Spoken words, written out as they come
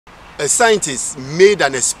a scientist made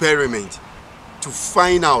an experiment to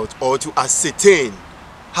find out or to ascertain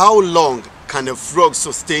how long can a frog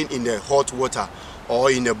sustain in the hot water or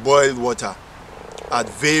in the boiled water at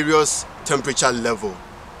various temperature level.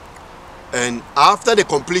 And after the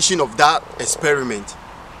completion of that experiment,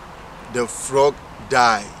 the frog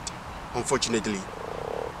died, unfortunately.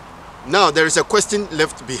 Now there is a question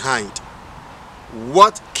left behind.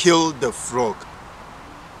 What killed the frog?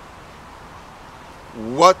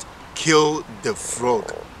 What killed the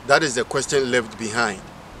frog? That is the question left behind.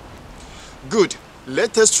 Good.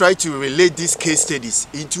 Let us try to relate these case studies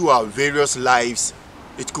into our various lives.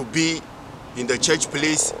 It could be in the church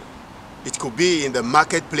place, it could be in the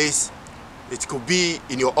marketplace, it could be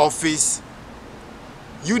in your office,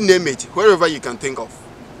 you name it, wherever you can think of.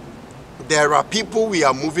 There are people we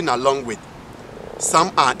are moving along with.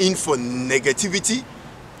 Some are in for negativity,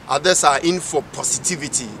 others are in for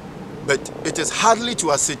positivity, but it is hardly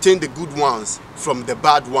to ascertain the good ones from the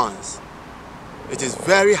bad ones. It is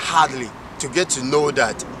very hardly to get to know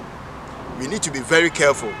that. We need to be very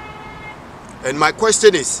careful. And my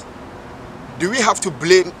question is, do we have to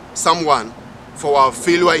blame someone for our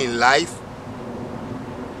failure in life?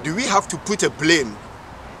 Do we have to put a blame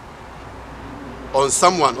on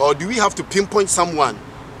someone, or do we have to pinpoint someone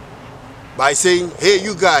by saying, hey,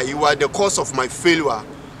 you guy, you are the cause of my failure.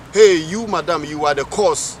 Hey, you madam, you are the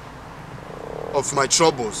cause of my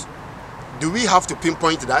troubles. Do we have to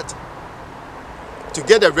pinpoint that? To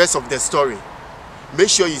get the rest of the story, make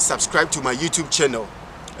sure you subscribe to my YouTube channel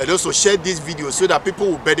and also share this video so that people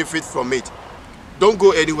will benefit from it. Don't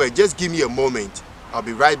go anywhere, just give me a moment. I'll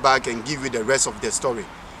be right back and give you the rest of the story.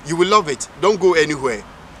 You will love it. Don't go anywhere.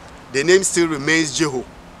 The name still remains Jeho.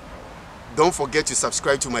 Don't forget to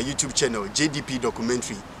subscribe to my YouTube channel, JDP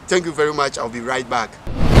Documentary. Thank you very much. I'll be right back.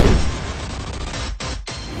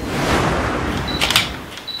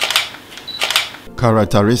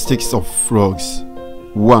 Characteristics of frogs.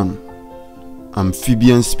 1.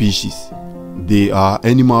 Amphibian species. They are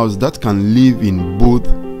animals that can live in both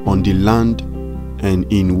on the land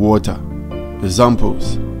and in water.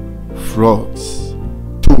 Examples: frogs,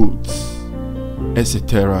 toads,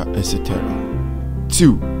 etc., etc.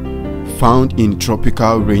 2. Found in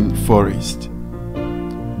tropical rainforest.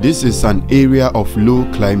 This is an area of low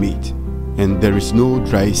climate and there is no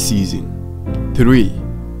dry season. 3.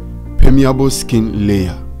 Permeable skin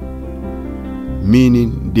layer,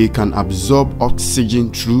 meaning they can absorb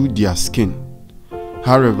oxygen through their skin.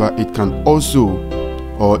 However, it can also,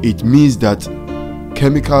 or it means that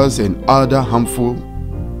chemicals and other harmful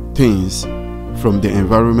things from the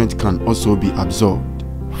environment can also be absorbed.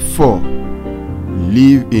 4.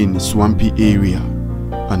 Live in swampy area,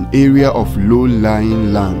 an area of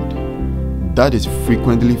low-lying land that is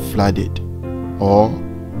frequently flooded, or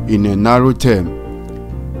in a narrow term,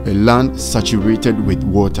 a land saturated with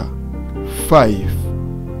water.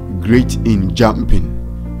 5. Great in jumping.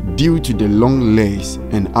 Due to the long legs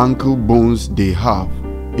and ankle bones they have,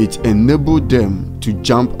 it enables them to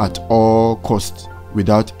jump at all costs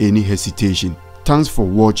without any hesitation. Thanks for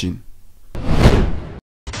watching.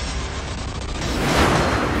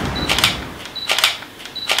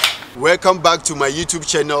 Welcome back to my YouTube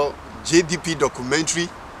channel, JDP Documentary.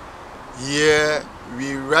 Here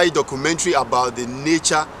we write documentary about the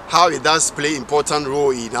nature, how it does play important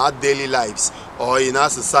role in our daily lives or in our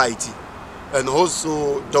society, and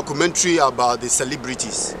also documentary about the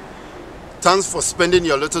celebrities. Thanks for spending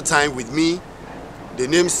your little time with me. The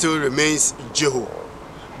name still remains Jeho,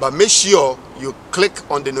 but make sure you click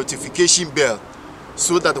on the notification bell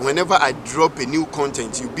so that whenever I drop a new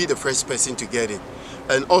content, you'll be the first person to get it.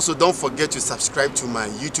 And also don't forget to subscribe to my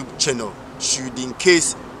YouTube channel, should in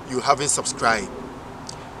case you haven't subscribed.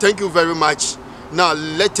 Thank you very much. Now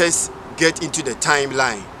let us get into the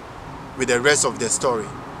timeline with the rest of the story.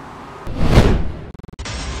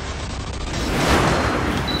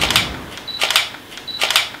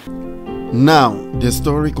 Now the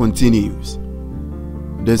story continues.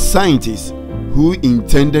 The scientist who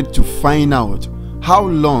intended to find out how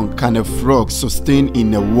long can a frog sustain in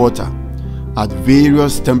the water at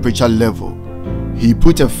various temperature level, he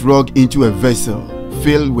put a frog into a vessel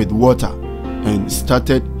filled with water and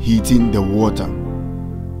started heating the water.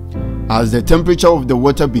 As the temperature of the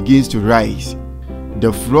water begins to rise,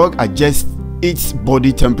 the frog adjusts its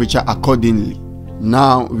body temperature accordingly.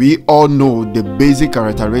 Now we all know the basic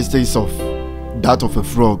characteristics of that of a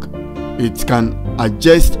frog. It can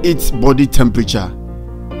adjust its body temperature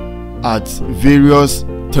at various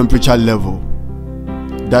temperature level.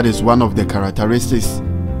 That is one of the characteristics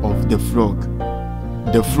of the frog.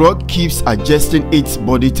 The frog keeps adjusting its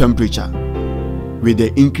body temperature with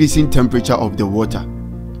the increasing temperature of the water.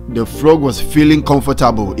 the frog was feeling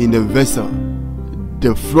comfortable in the vessel.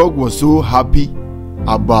 The frog was so happy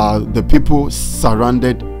about the people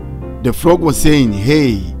surrounded. The frog was saying,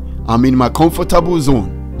 "Hey, I'm in my comfortable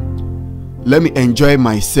zone. Let me enjoy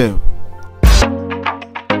myself."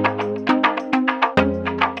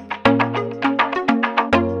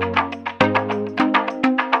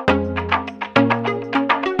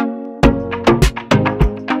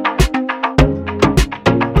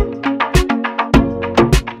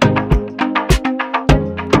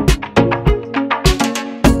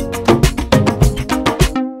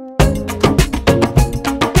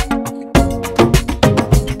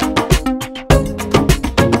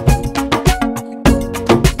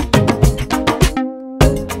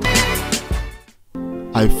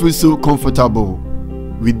 I feel so comfortable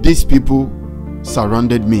with these people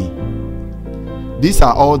surrounded me. These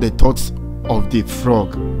are all the thoughts of the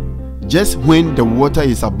frog. Just when the water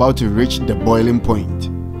is about to reach the boiling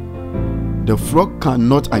point, the frog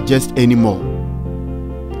cannot adjust anymore.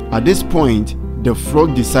 At this point, the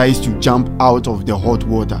frog decides to jump out of the hot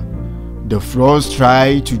water. The frog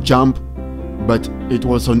tried to jump, but it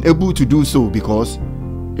was unable to do so because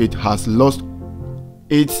it has lost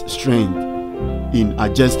its strength in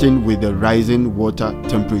adjusting with the rising water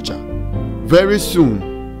temperature. Very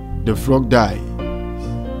soon, the frog died.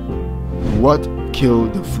 What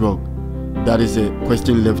killed the frog? That is a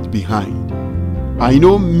question left behind. I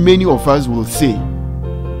know many of us will say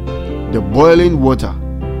the boiling water.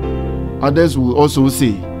 Others will also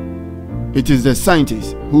say it is the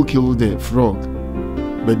scientists who killed the frog.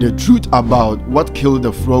 But the truth about what killed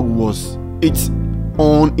the frog was its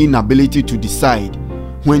own inability to decide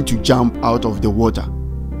when to jump out of the water.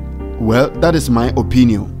 Well, that is my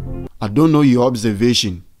opinion. I don't know your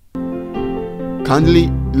observation.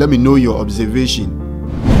 Kindly let me know your observation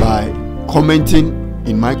by commenting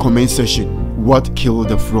in my comment section. What killed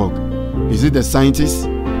the frog? Is it the scientists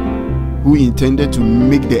who intended to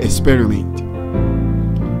make the experiment?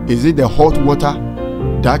 Is it the hot water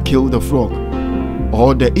that killed the frog?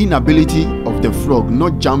 Or the inability of the frog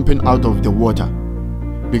not jumping out of the water?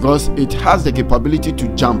 Because it has the capability to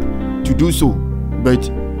jump, to do so, but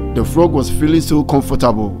the frog was feeling so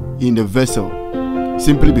comfortable in the vessel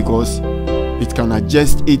simply because it can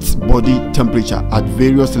adjust its body temperature at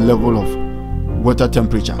various levels of water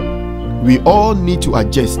temperature. We all need to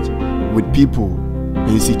adjust with people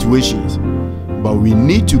and situations, but we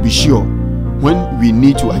need to be sure when we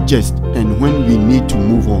need to adjust and when we need to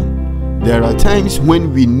move on. There are times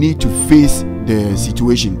when we need to face the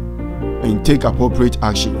situation and take appropriate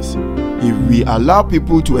actions. If we allow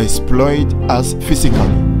people to exploit us physically,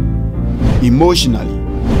 emotionally,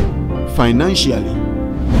 financially,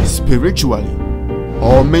 spiritually,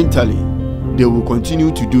 or mentally, they will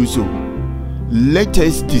continue to do so. Let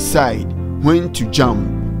us decide when to jump.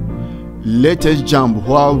 Let us jump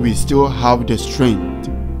while we still have the strength,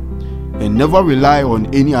 and never rely on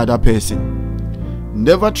any other person.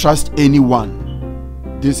 Never trust anyone.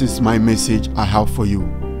 This is my message I have for you.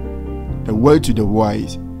 A word to the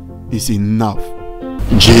wise is enough.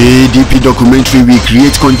 JDP documentary, we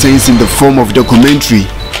create contents in the form of documentary.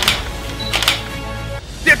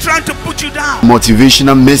 They're trying to put you down,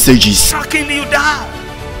 Motivational messages. knocking you down,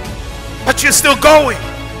 but you're still going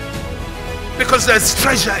because there's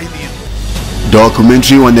treasure in you.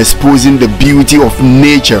 Documentary on exposing the beauty of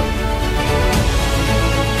nature.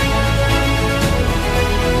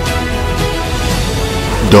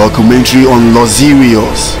 Documentary on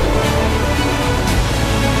luxurious.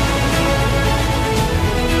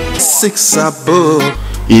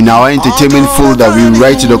 In our entertainment folder, we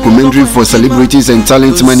write documentary for celebrities and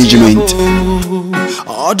talent management.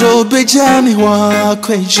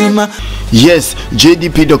 Yes,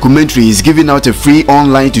 JDP documentary is giving out a free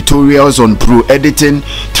online tutorials on pro editing,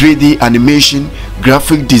 3D animation,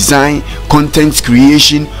 graphic design, content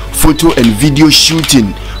creation, photo and video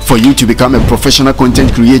shooting for you to become a professional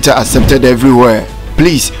content creator accepted everywhere.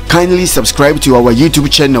 Please kindly subscribe to our YouTube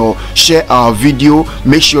channel, share our video,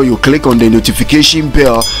 make sure you click on the notification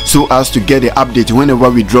bell so as to get the update whenever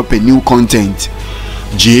we drop a new content.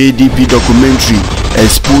 JDP documentary,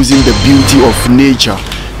 exposing the beauty of nature.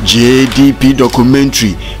 JDP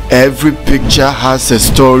documentary, every picture has a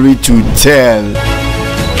story to tell.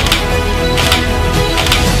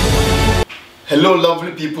 Hello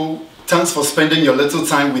lovely people, thanks for spending your little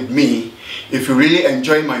time with me. If you really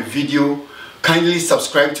enjoy my video, kindly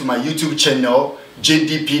subscribe to my YouTube channel,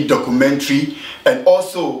 JDP documentary, and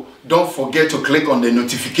also don't forget to click on the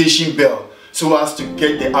notification bell so as to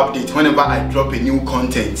get the update whenever I drop a new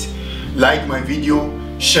content. Like my video,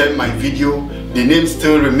 share my video. The name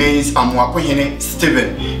still remains Amwakohene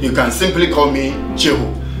Steven. You can simply call me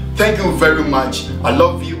Jeho. Thank you very much. I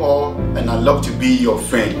love you all and I love to be your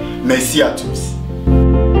friend. Merci à tous.